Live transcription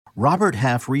Robert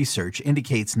Half research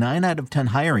indicates 9 out of 10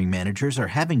 hiring managers are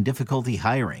having difficulty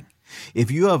hiring.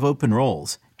 If you have open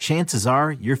roles, chances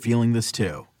are you're feeling this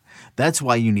too. That's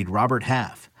why you need Robert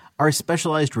Half. Our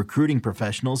specialized recruiting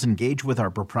professionals engage with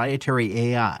our proprietary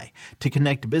AI to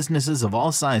connect businesses of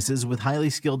all sizes with highly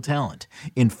skilled talent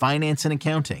in finance and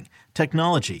accounting,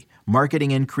 technology,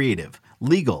 marketing and creative,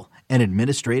 legal, and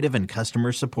administrative and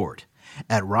customer support.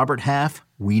 At Robert Half,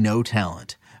 we know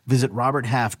talent. Visit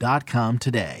roberthalf.com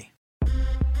today.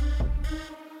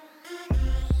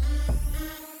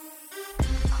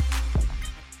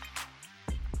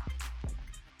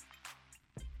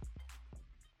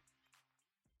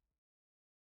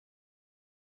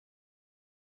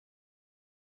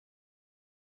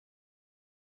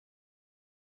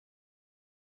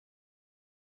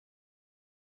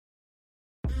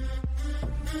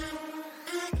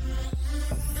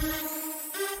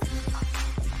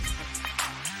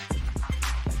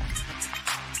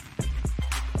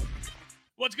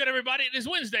 What's good, everybody? It is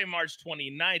Wednesday, March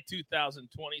 29th,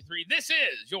 2023. This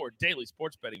is your daily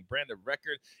sports betting brand of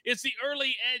record. It's the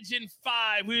Early Edge in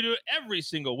 5. We do it every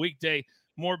single weekday.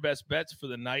 More best bets for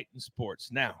the night in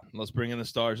sports. Now, let's bring in the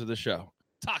stars of the show.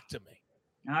 Talk to me.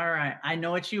 All right. I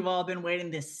know what you've all been waiting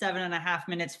this 7.5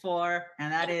 minutes for,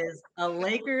 and that is a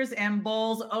Lakers and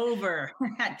Bulls over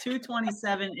at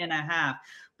 227.5.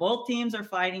 Both teams are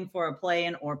fighting for a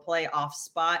play-in or playoff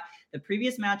spot. The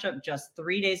previous matchup just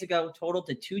 3 days ago totaled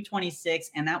to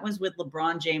 226, and that was with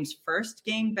LeBron James' first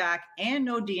game back and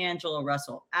no D'Angelo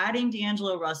Russell. Adding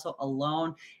D'Angelo Russell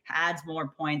alone adds more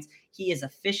points. He is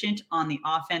efficient on the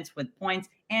offense with points,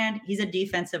 and he's a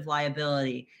defensive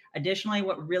liability. Additionally,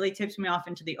 what really tips me off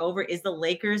into the over is the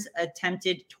Lakers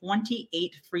attempted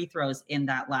 28 free throws in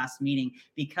that last meeting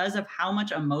because of how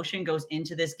much emotion goes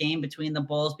into this game between the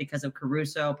Bulls because of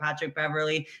Caruso, Patrick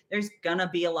Beverley. There's going to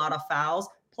be a lot of fouls.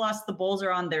 Plus, the Bulls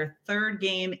are on their third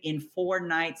game in 4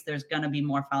 nights. There's going to be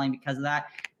more fouling because of that.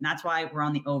 And that's why we're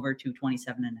on the over 227.5.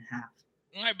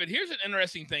 All right, but here's an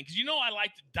interesting thing because, I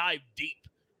like to dive deep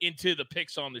into the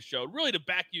picks on the show, really to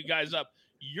back you guys up.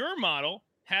 Your model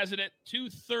has it at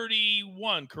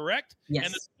 231, correct? Yes.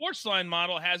 And the Sportsline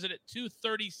model has it at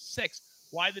 236.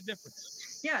 Why the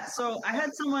difference? Yeah, so I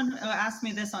had someone ask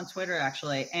me this on Twitter,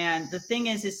 actually. And the thing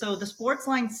is so the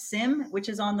Sportsline sim, which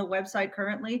is on the website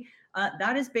currently,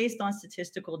 that is based on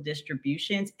statistical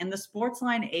distributions. And the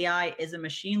Sportsline AI is a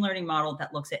machine learning model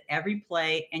that looks at every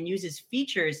play and uses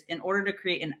features in order to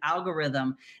create an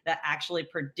algorithm that actually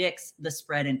predicts the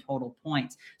spread in total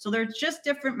points. So they're just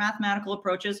different mathematical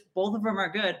approaches. Both of them are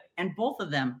good, and both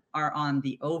of them are on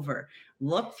the over.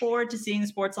 Look forward to seeing the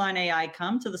Sportsline AI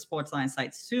come to the Sportsline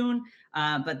site soon.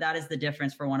 But that is the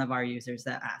difference for one of our users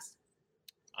that asked.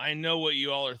 I know what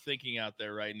you all are thinking out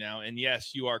there right now. And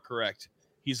yes, you are correct.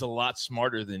 He's a lot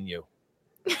smarter than you.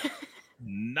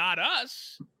 Not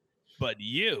us, but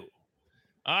you.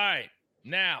 All right.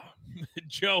 Now,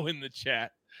 Joe in the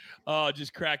chat,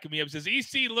 just cracking me up, says,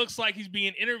 EC looks like he's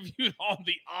being interviewed on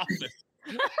The Office.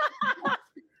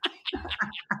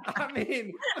 I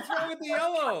mean, what's wrong with the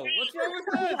yellow? What's wrong with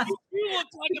this? You look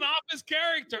like an Office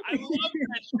character. I love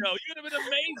that show. You'd have been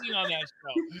amazing on that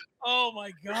show. Oh,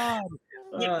 my God.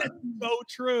 That's so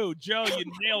true. Joe, you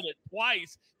nailed it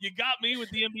twice. You got me with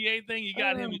the NBA thing. You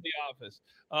got him with The Office.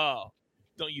 Oh,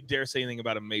 don't you dare say anything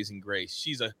about Amazing Grace.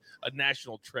 She's a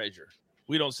national treasure.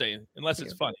 We don't say it unless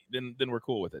it's funny. Then we're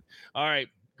cool with it. All right,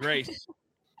 Grace.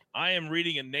 I am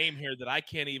reading a name here that I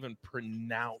can't even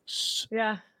pronounce.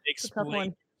 Yeah.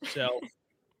 Explain yourself.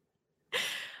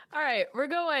 All right, we're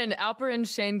going Alperen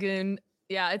Şengün.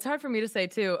 Yeah, it's hard for me to say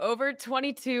too. Over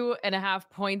 22.5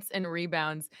 points and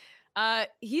rebounds.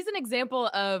 He's an example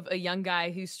of a young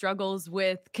guy who struggles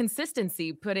with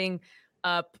consistency, putting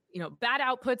up, bad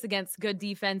outputs against good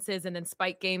defenses and then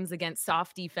spike games against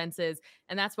soft defenses.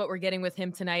 And that's what we're getting with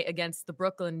him tonight against the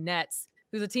Brooklyn Nets,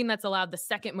 who's a team that's allowed the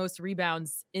second most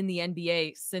rebounds in the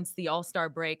NBA since the All-Star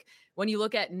break. When you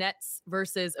look at Nets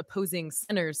versus opposing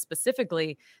centers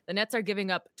specifically, the Nets are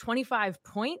giving up 25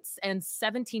 points and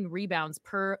 17 rebounds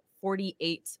per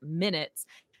 48 minutes.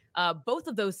 Both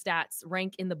of those stats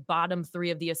rank in the bottom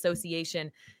 3 of the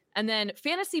association. And then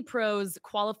Fantasy Pros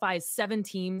qualifies 7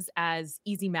 teams as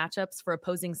easy matchups for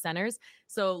opposing centers.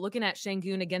 So looking at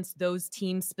Şengün against those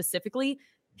teams specifically,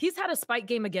 he's had a spike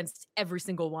game against every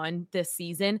single one this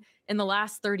season. In the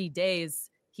last 30 days,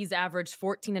 he's averaged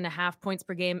 14.5 points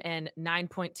per game and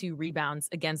 9.2 rebounds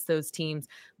against those teams.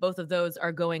 Both of those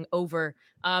are going over.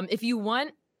 If you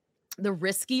want the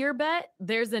riskier bet,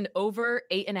 there's an over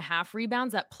 8.5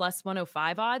 rebounds at plus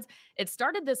 105 odds. It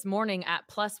started this morning at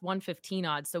plus 115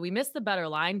 odds. So we missed the better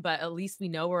line, but at least we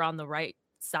know we're on the right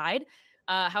side.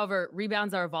 However,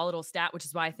 rebounds are a volatile stat, which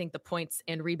is why I think the points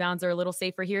and rebounds are a little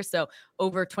safer here. So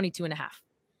over 22.5.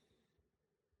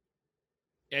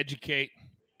 Educate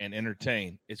and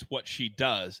entertain. It's what she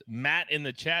does. Matt in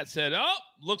the chat said, oh,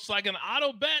 looks like an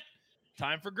auto bet.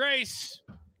 Time for Grace.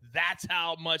 That's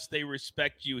how much they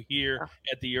respect you here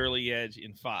at the Early Edge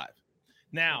in 5.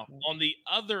 Now, on the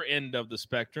other end of the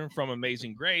spectrum from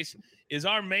Amazing Grace is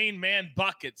our main man,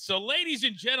 Bucket. So, ladies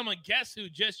and gentlemen, guess who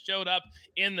just showed up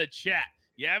in the chat?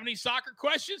 You have any soccer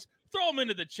questions? Throw them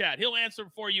into the chat. He'll answer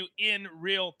for you in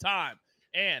real time.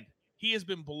 And he has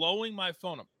been blowing my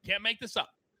phone up. Can't make this up.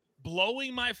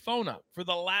 Blowing my phone up for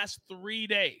the last 3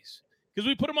 days because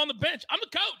we put him on the bench. I'm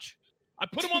the coach. I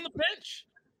put him on the bench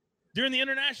during the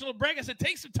international break. I said,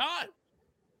 take some time.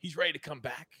 He's ready to come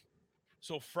back.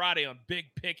 So Friday on Big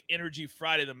Pick Energy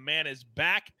Friday, the man is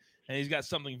back, and he's got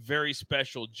something very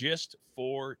special just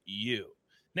for you.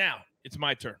 Now, it's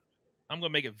my turn. I'm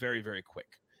going to make it very, very quick.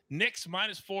 Knicks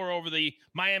 -4 over the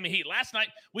Miami Heat. Last night,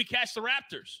 we cashed the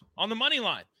Raptors on the money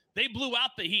line. They blew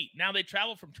out the Heat. Now they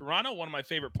travel from Toronto, one of my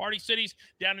favorite party cities,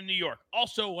 down to New York,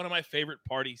 also one of my favorite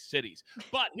party cities.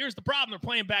 But here's the problem. They're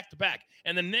playing back-to-back,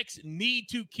 and the Knicks need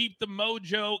to keep the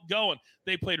mojo going.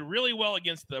 They played really well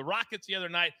against the Rockets the other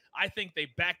night. I think they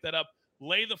backed that up.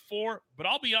 Lay the 4, but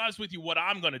I'll be honest with you what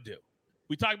I'm going to do.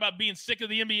 We talk about being sick of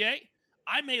the NBA.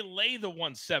 I may lay the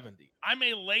 170. I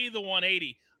may lay the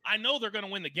 180. I know they're going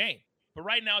to win the game, but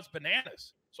right now it's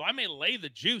bananas. So I may lay the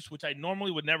juice, which I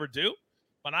normally would never do.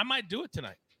 But I might do it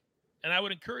tonight, and I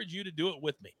would encourage you to do it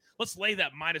with me. Let's lay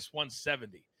that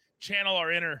 -170. Channel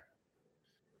our inner,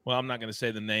 well, I'm not going to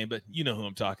say the name, but you know who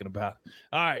I'm talking about.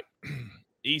 All right,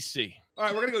 EC. All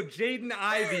right, we're going to go Jaden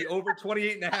Ivey over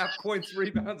 28.5 points,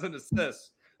 rebounds, and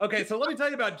assists. Okay, so let me tell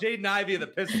you about Jaden Ivey of the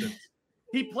Pistons.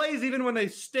 He plays even when they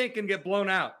stink and get blown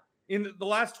out. In the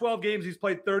last 12 games, he's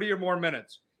played 30 or more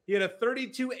minutes. He had a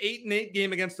 32-8-8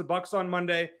 game against the Bucks on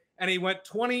Monday, and he went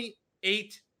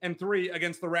 28-3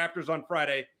 against the Raptors on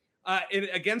Friday.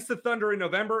 Against the Thunder in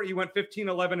November, he went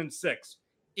 15-11-6.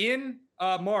 In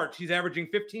March, he's averaging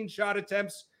 15 shot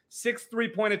attempts, 6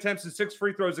 3-point attempts, and 6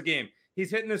 free throws a game. He's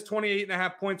hitting his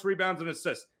 28.5 points, rebounds, and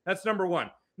assists. That's number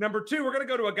 1. Number 2, we're going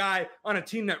to go to a guy on a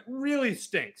team that really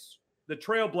stinks, the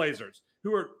Trailblazers,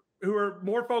 who are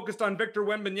more focused on Victor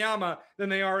Wembanyama than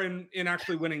they are in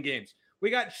actually winning games. We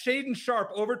got Shaedon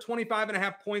Sharpe over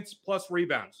 25.5 points plus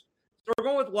rebounds. So we're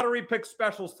going with lottery pick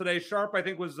specials today. Sharp, I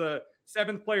think, was the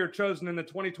 7th player chosen in the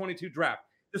 2022 draft.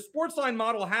 The Sportsline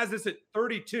model has this at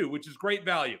 32, which is great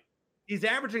value. He's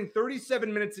averaging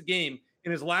 37 minutes a game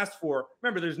in his last 4.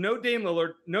 Remember, there's no Dame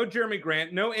Lillard, no Jeremy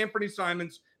Grant, no Anthony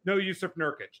Simons, no Yusuf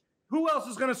Nurkic. Who else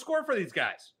is going to score for these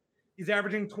guys? He's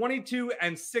averaging 22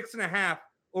 and 6.5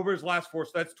 over his last 4.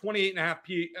 So that's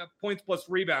 28.5 points plus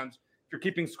rebounds if you're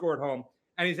keeping score at home.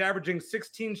 And he's averaging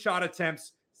 16 shot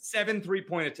attempts, 7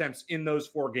 3-point attempts in those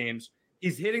 4 games.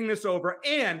 He's hitting this over.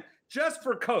 And just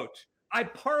for coach, I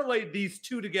parlayed these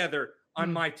 2 together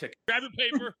on my ticket. Grab a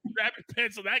paper, grab a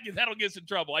pencil. That'll get us in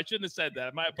trouble. I shouldn't have said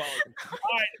that. My apologies.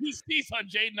 All right, who's on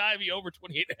Jaden Ivey over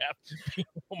 28.5?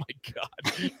 Oh my God.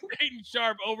 Shaedon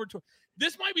Sharpe over 20.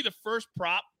 This might be the first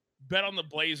prop bet on the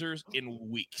Blazers in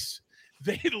weeks.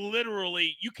 They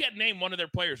literally, you can't name one of their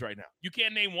players right now. You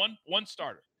can't name one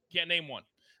starter. Can't name one.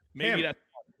 Maybe that's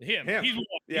him. He's one.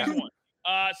 Yeah. He's one.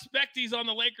 Specty's on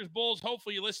the Lakers Bulls.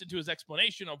 Hopefully you listened to his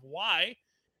explanation of why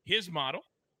his model,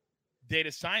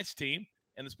 data science team,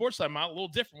 and the Sportsline model a little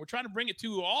different. We're trying to bring it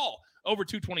to all over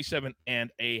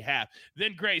 227.5.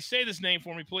 Then Grace, say this name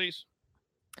for me, please.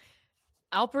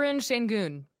 Alperen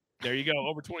Şengün. There you go.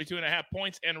 Over 22.5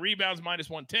 points and rebounds,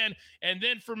 -110. And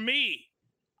then for me,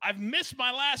 I've missed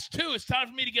my last 2. It's time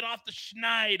for me to get off the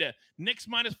schneid. Knicks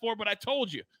 -4, but I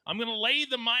told you, I'm going to lay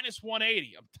the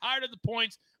 -180. I'm tired of the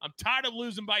points. I'm tired of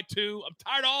losing by 2. I'm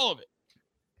tired of all of it.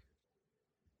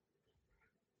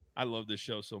 I love this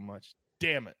show so much.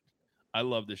 Damn it. I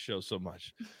love this show so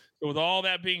much. So with all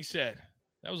that being said,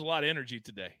 that was a lot of energy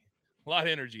today. A lot of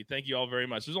energy. Thank you all very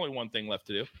much. There's only one thing left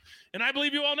to do. And I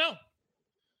believe you all know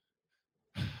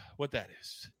what that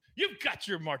is. You've got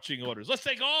your marching orders. Let's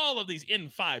take all of these in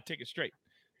 5, take it straight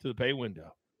to the pay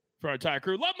window. For our entire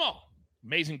crew, love them all.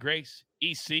 Amazing Grace,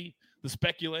 EC, the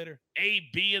Speculator,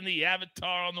 AB, and the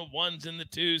Avatar on the 1s and the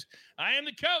 2s. I am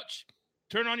the coach.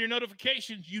 Turn on your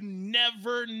notifications. You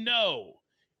never know.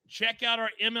 Check out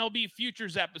our MLB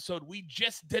Futures episode. We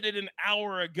just did it an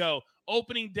hour ago.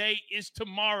 Opening day is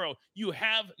tomorrow. You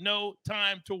have no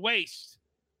time to waste.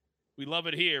 We love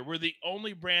it here. We're the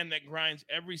only brand that grinds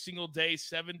every single day,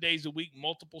 7 days a week,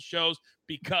 multiple shows,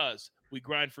 because we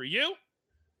grind for you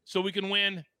so we can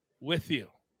win with you.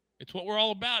 It's what we're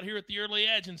all about here at the Early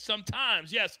Edge. And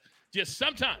sometimes, yes, Just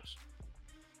sometimes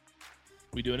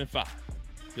we do it in 5.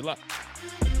 Good luck.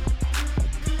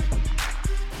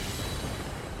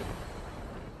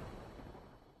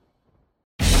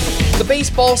 The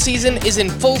baseball season is in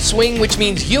full swing, which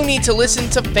means you need to listen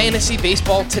to Fantasy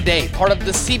Baseball Today, part of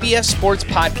the CBS Sports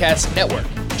Podcast Network.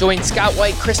 Join Scott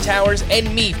White, Chris Towers,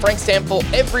 and me, Frank Stample,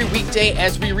 every weekday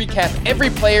as we recap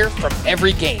every player from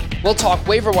every game. We'll talk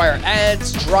waiver wire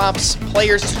ads, drops,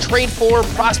 players to trade for,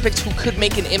 prospects who could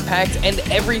make an impact, and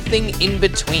everything in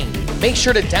between. Make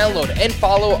sure to download and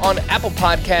follow on Apple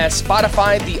Podcasts,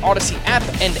 Spotify, the Odyssey app,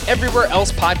 and everywhere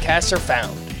else podcasts are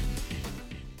found.